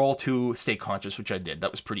have to roll to stay conscious, which I did. That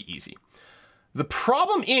was pretty easy. The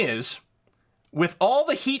problem is, with all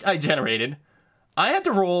the heat I generated, I had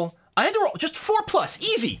to roll just 4 plus,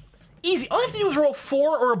 easy. All I have to do is roll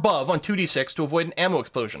 4 or above on 2d6 to avoid an ammo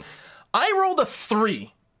explosion. I rolled a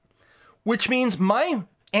 3, which means my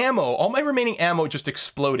ammo, all my remaining ammo just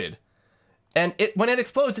exploded. And when it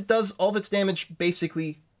explodes, it does all of its damage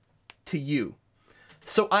basically to you.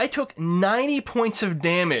 So I took 90 points of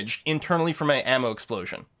damage internally from my ammo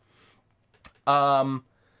explosion.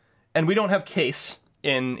 And we don't have case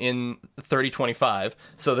in 3025,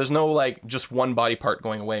 so there's no, like, just one body part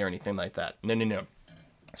going away or anything like that. No.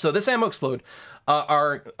 So this ammo explode.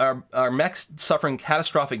 Our mech's suffering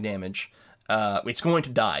catastrophic damage. It's going to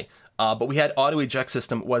die. But we had auto eject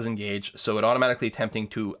system was engaged, so it automatically attempting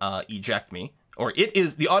to eject me. Or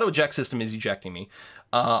the auto eject system is ejecting me.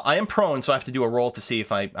 I am prone, so I have to do a roll to see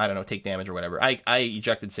if I don't know, take damage or whatever. I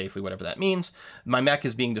ejected safely, whatever that means. My mech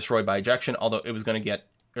is being destroyed by ejection, although it was going to get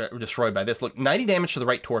destroyed by this. Look, 90 damage to the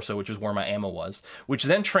right torso, which is where my ammo was, which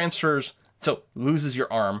then transfers, so loses your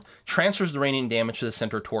arm, transfers the remaining damage to the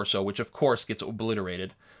center torso, which of course gets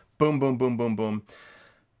obliterated. Boom, boom, boom, boom, boom.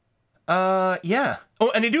 Yeah.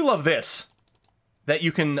 Oh, and I do love this, that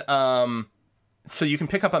you can, so you can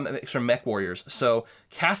pick up on extra mech warriors. So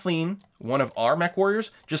Kathleen, one of our mech warriors,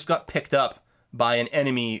 just got picked up by an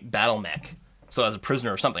enemy BattleMech. So as a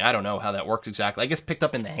prisoner or something. I don't know how that works exactly. I guess picked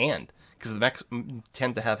up in the hand, because the mechs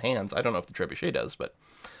tend to have hands. I don't know if the trebuchet does, but...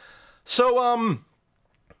 So, I'm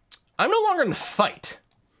no longer in the fight.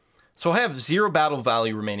 So I have 0 battle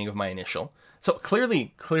value remaining of my initial. So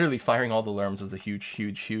clearly firing all the lerms was a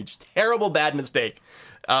huge, terrible bad mistake.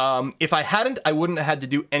 If I hadn't, I wouldn't have had to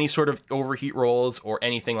do any sort of overheat rolls or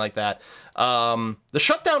anything like that. The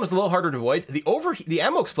shutdown was a little harder to avoid. The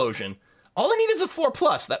ammo explosion, all I needed is a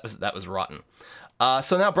 4+. That was rotten.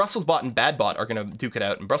 So now Brussels Bot and Bad Bot are going to duke it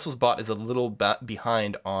out, and Brussels Bot is a little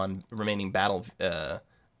behind on remaining battle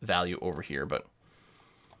value over here, but...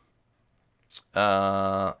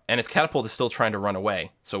 and its catapult is still trying to run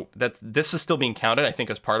away. So this is still being counted, I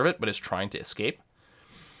think, as part of it, but it's trying to escape.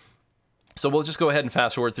 So we'll just go ahead and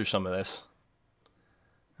fast forward through some of this.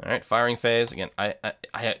 All right, firing phase. Again, I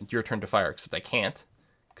had your turn to fire, except I can't,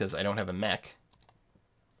 because I don't have a mech.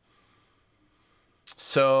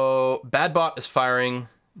 So Bad Bot is firing.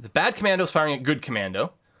 The bad commando is firing at good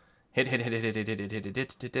commando. Hit.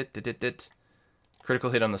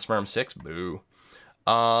 Critical hit on the Sperm 6. Boo.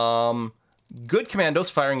 Good commandos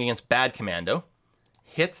firing against bad commando.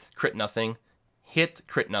 Hit, crit nothing. Hit,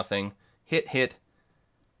 crit nothing. Hit, hit.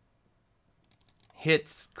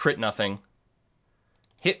 Hit, crit nothing.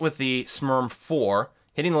 Hit with the Smerm 4,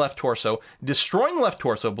 hitting the left torso, destroying the left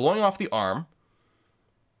torso, blowing off the arm.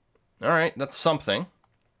 Alright, that's something.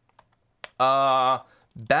 Bad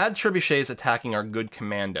trebuchets attacking our good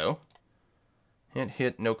commando. Hit,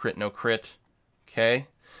 hit, no crit, no crit. Okay.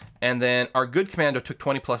 And then our good commando took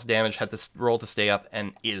 20 plus damage, had to roll to stay up,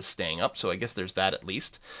 and is staying up, so I guess there's that at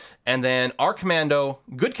least. And then our commando,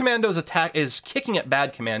 good commando's attack is kicking at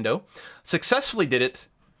bad commando. Successfully did it.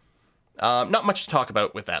 Not much to talk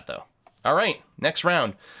about with that, though. All right, next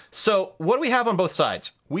round. So what do we have on both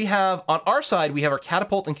sides? We have, on our side, we have our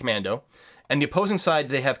catapult and commando, and the opposing side,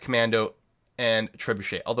 they have commando and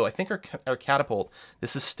trebuchet. Although I think our catapult,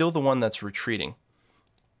 this is still the one that's retreating.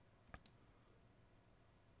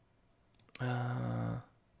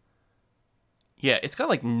 Yeah, it's got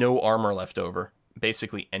like no armor left over,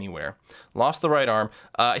 basically anywhere. Lost the right arm.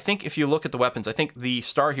 I think if you look at the weapons, I think the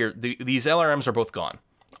star here, these LRMs are both gone.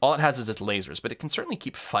 All it has is its lasers, but it can certainly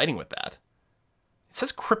keep fighting with that. It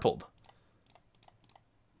says crippled.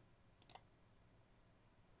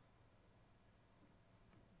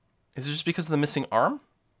 Is it just because of the missing arm?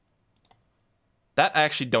 That I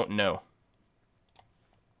actually don't know.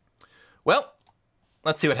 Well,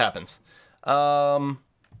 let's see what happens.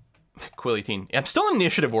 Quillitine. I'm still in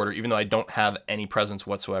initiative order, even though I don't have any presence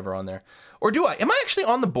whatsoever on there. Or do I? Am I actually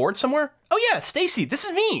on the board somewhere? Oh yeah, Stacy, this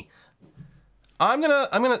is me. I'm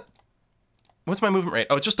gonna, what's my movement rate?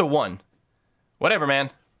 Oh, it's just a 1. Whatever, man.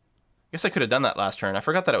 Guess I could have done that last turn. I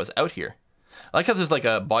forgot that I was out here. I like how there's like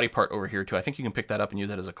a body part over here too. I think you can pick that up and use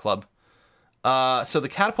that as a club. So the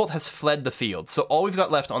catapult has fled the field. So all we've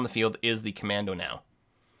got left on the field is the commando now.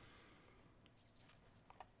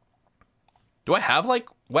 Do I have, like,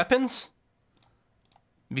 weapons?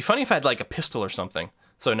 It'd be funny if I had, like, a pistol or something.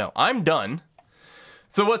 So, no, I'm done.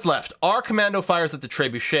 So what's left? Our commando fires at the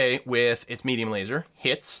trebuchet with its medium laser.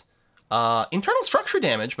 Hits. Internal structure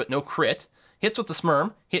damage, but no crit. Hits with the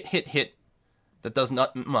Smerm. Hit, hit, hit. That does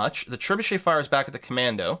not much. The trebuchet fires back at the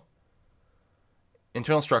commando.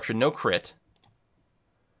 Internal structure, no crit.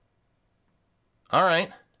 All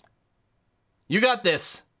right. You got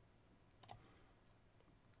this.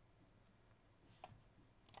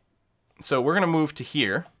 So we're going to move to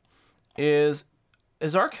here. Is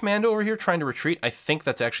our commando over here trying to retreat? I think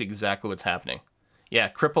that's actually exactly what's happening. Yeah,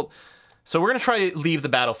 crippled. So we're going to try to leave the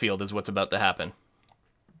battlefield is what's about to happen.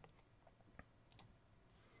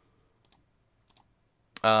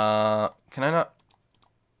 Can I not?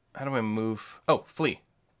 How do I move? Oh, flee.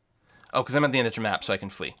 Oh, because I'm at the end of the map, so I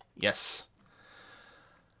can flee. Yes.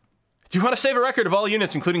 Do you want to save a record of all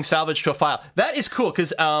units, including salvage to a file? That is cool,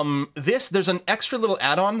 because there's an extra little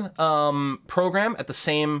add-on program at the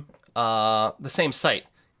same site.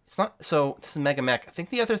 It's not, so this is MegaMek. I think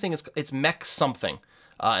the other thing is, it's Mech something,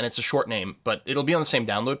 and it's a short name, but it'll be on the same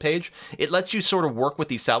download page. It lets you sort of work with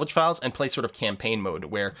these salvage files and play sort of campaign mode,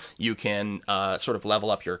 where you can sort of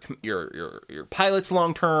level up your pilots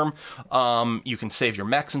long-term, you can save your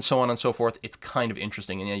mechs and so on and so forth. It's kind of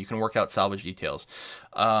interesting, and yeah, you can work out salvage details.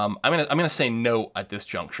 I'm gonna say no at this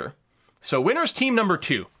juncture. So winner's team number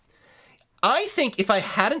 2. I think if I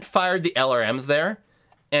hadn't fired the LRMs there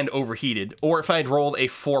and overheated, or if I had rolled a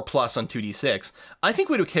 4+ on 2d6, I think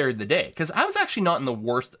we'd have carried the day, because I was actually not in the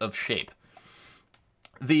worst of shape.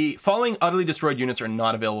 The following utterly destroyed units are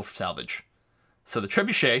not available for salvage. So the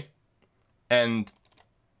trebuchet and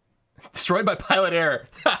destroyed by pilot error.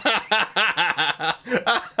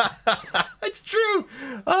 It's true.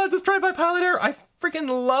 Destroyed by pilot error. I freaking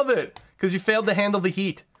love it because you failed to handle the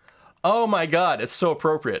heat. Oh my god, it's so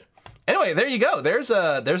appropriate. Anyway, there you go. There's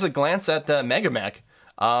a glance at MegaMek.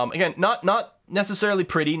 Again, not necessarily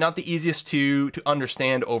pretty, not the easiest to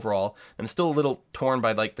understand overall. I'm still a little torn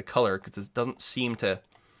by like the color because this doesn't seem to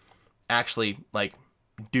actually like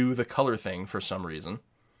do the color thing for some reason.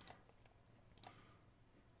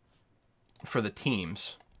 For the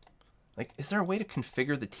teams. Like, is there a way to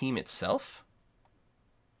configure the team itself?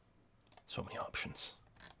 So many options.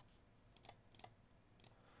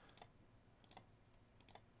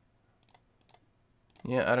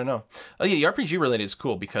 Yeah, I don't know. Oh yeah, the RPG related is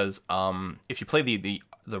cool because if you play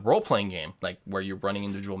the role-playing game, like where you're running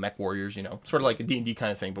individual mech warriors, you know, sort of like a D&D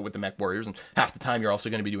kind of thing, but with the mech warriors, and half the time you're also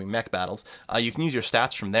going to be doing mech battles, you can use your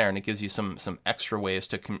stats from there, and it gives you some extra ways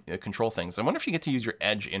to control things. I wonder if you get to use your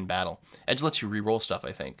edge in battle. Edge lets you re-roll stuff,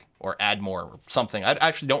 I think, or add more, or something. I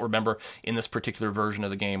actually don't remember in this particular version of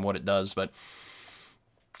the game what it does, but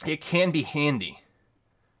it can be handy.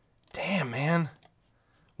 Damn, man.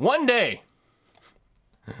 One day.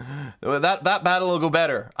 That battle will go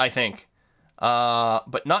better, I think.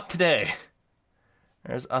 But not today.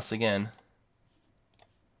 There's us again.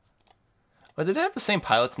 But did it have the same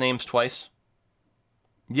pilots' names twice?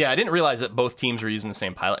 Yeah, I didn't realize that both teams were using the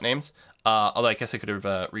same pilot names. Although I guess I could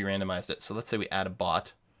have re-randomized it. So let's say we add a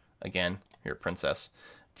bot. Again, here, Princess.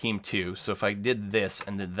 Team 2. So if I did this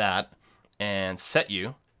and did that and set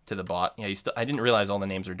you to the bot. Yeah, I didn't realize all the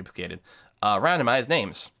names are duplicated. Randomize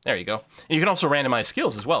names. There you go. And you can also randomize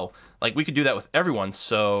skills as well. Like, we could do that with everyone,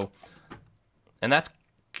 so... And that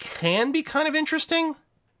can be kind of interesting.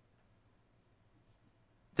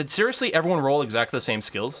 Did seriously everyone roll exactly the same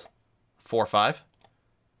skills? 4 or 5?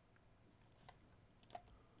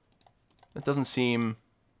 That doesn't seem...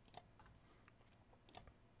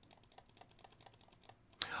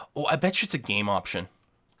 Oh, I bet you it's a game option.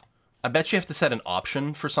 I bet you have to set an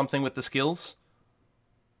option for something with the skills.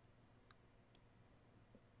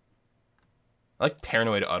 I like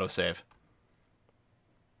paranoid autosave.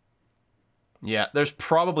 Yeah, there's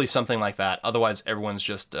probably something like that. Otherwise, everyone's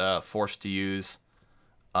just forced to use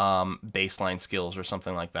baseline skills or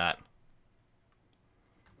something like that.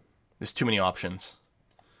 There's too many options.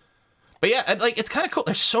 But yeah, like, it's kind of cool.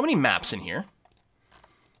 There's so many maps in here.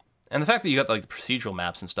 And the fact that you got like the procedural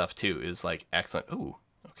maps and stuff too is like excellent. Ooh,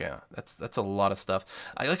 okay, that's a lot of stuff.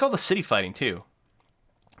 I like all the city fighting too.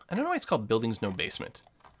 I don't know why it's called Buildings No Basement.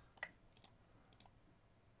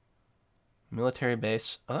 Military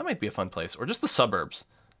base. Oh, that might be a fun place. Or just the suburbs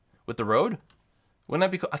with the road. Wouldn't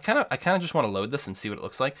that be cool? I kind of just want to load this and see what it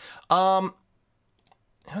looks like. How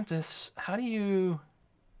do you...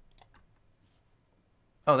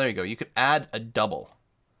 Oh, there you go. You could add a double.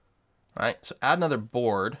 Right? So add another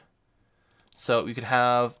board. So we could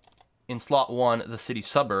have in slot 1 the city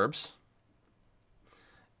suburbs.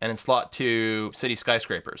 And in slot 2 city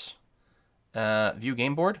skyscrapers. View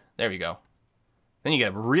game board. There we go. Then you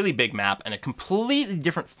get a really big map and a completely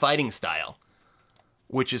different fighting style,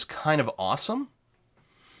 which is kind of awesome.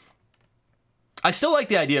 I still like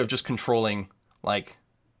the idea of just controlling, like,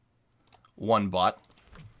 one bot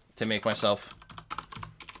to make myself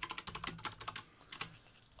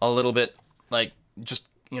a little bit, like, just,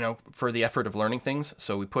 you know, for the effort of learning things.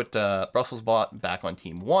 So we put Brussels bot back on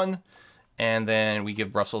team 1, and then we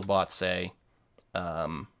give Brussels bot, say,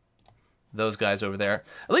 those guys over there.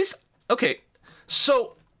 At least, okay...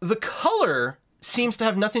 So, the color seems to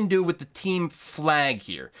have nothing to do with the team flag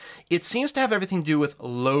here. It seems to have everything to do with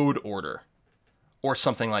load order, or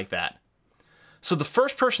something like that. So the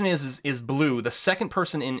first person is blue, the second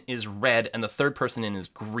person in is red, and the third person in is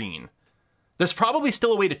green. There's probably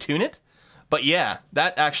still a way to tune it, but yeah,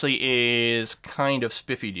 that actually is kind of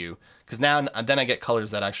spiffy do, because now then I get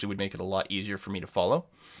colors that actually would make it a lot easier for me to follow.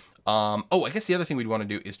 Oh, I guess the other thing we'd want to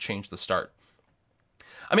do is change the start.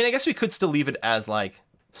 I mean, I guess we could still leave it as, like,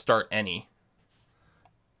 start any.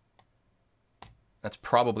 That's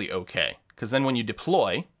probably okay. Because then when you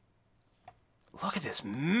deploy... Look at this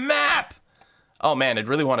map! Oh, man, I'd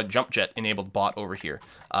really want a jump jet enabled bot over here.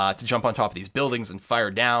 To jump on top of these buildings and fire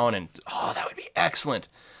down. And oh, that would be excellent.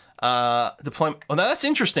 Deployment... Oh, now that's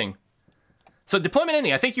interesting. So deployment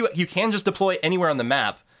any. I think you can just deploy anywhere on the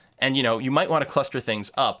map. And, you know, you might want to cluster things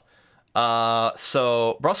up.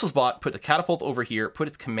 So Brussels bot put the catapult over here, put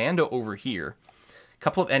its commando over here, a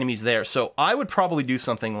couple of enemies there. So I would probably do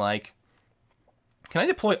something like, can I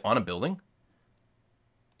deploy on a building?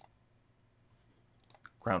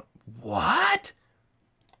 Ground. What?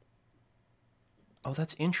 Oh,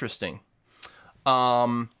 that's interesting.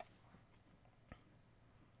 I'm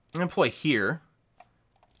gonna deploy here.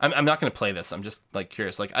 I'm not going to play this. I'm just, like,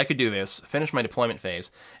 curious. Like, I could do this, finish my deployment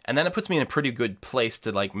phase, and then it puts me in a pretty good place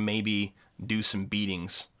to, like, maybe do some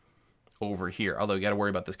beatings over here. Although, you got to worry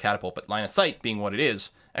about this catapult. But line of sight being what it is...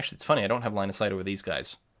 Actually, it's funny. I don't have line of sight over these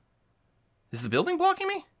guys. Is the building blocking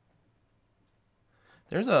me?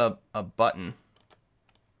 There's a button.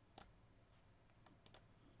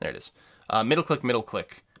 There it is. Middle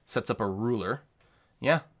click. Sets up a ruler.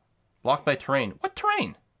 Yeah. Blocked by terrain. What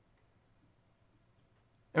terrain?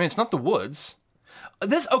 I mean, it's not the woods.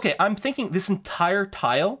 Okay, I'm thinking this entire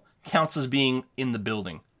tile counts as being in the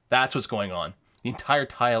building. That's what's going on. The entire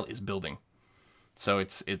tile is building. So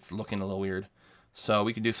it's looking a little weird. So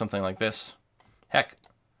we could do something like this. Heck.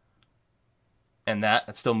 And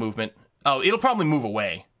that's still movement. Oh, it'll probably move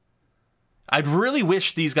away. I'd really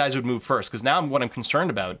wish these guys would move first, because now what I'm concerned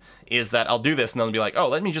about is that I'll do this and they'll be like, oh,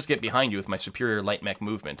 let me just get behind you with my superior light mech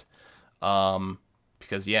movement.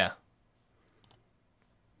 Because, yeah.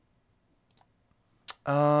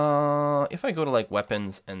 If I go to, like,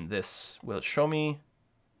 weapons and this, will it show me?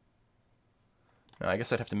 No, I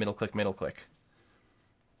guess I'd have to middle click.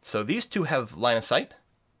 So these two have line of sight.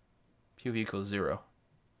 POV equals 0.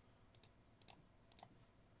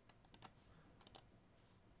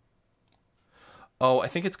 Oh, I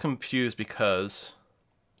think it's confused because...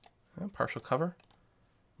 partial cover?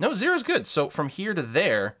 No, 0 is good. So from here to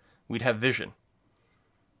there, we'd have vision.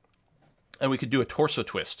 And we could do a torso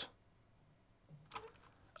twist.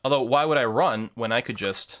 Although, why would I run when I could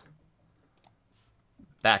just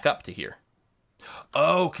back up to here?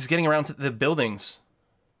 Oh, because getting around to the buildings.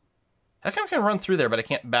 I kind of can run through there, but I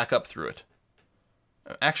can't back up through it.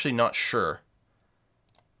 I'm actually not sure.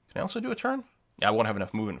 Can I also do a turn? Yeah, I won't have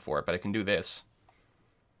enough movement for it, but I can do this.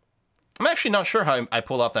 I'm actually not sure how I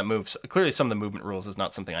pull off that move. So clearly, some of the movement rules is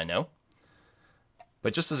not something I know.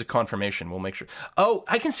 But just as a confirmation, we'll make sure. Oh,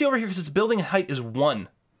 I can see over here because its building height is 1.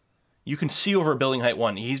 You can see over building height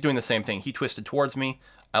 1. He's doing the same thing. He twisted towards me.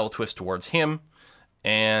 I will twist towards him.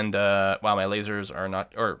 And, wow, my lasers are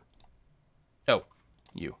not... Or... Oh,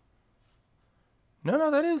 you. No,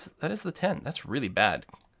 that is the 10. That's really bad.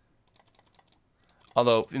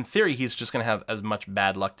 Although, in theory, he's just going to have as much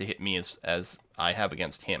bad luck to hit me as I have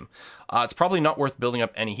against him. It's probably not worth building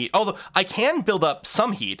up any heat. Although, I can build up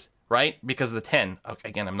some heat, right? Because of the 10. Okay,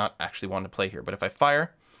 again, I'm not actually wanting to play here. But if I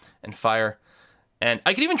fire and fire... And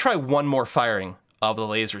I could even try one more firing of the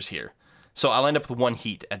lasers here. So I'll end up with 1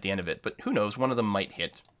 heat at the end of it. But who knows? One of them might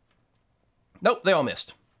hit. Nope, they all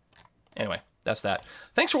missed. Anyway, that's that.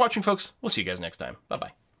 Thanks for watching, folks. We'll see you guys next time.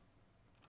 Bye-bye.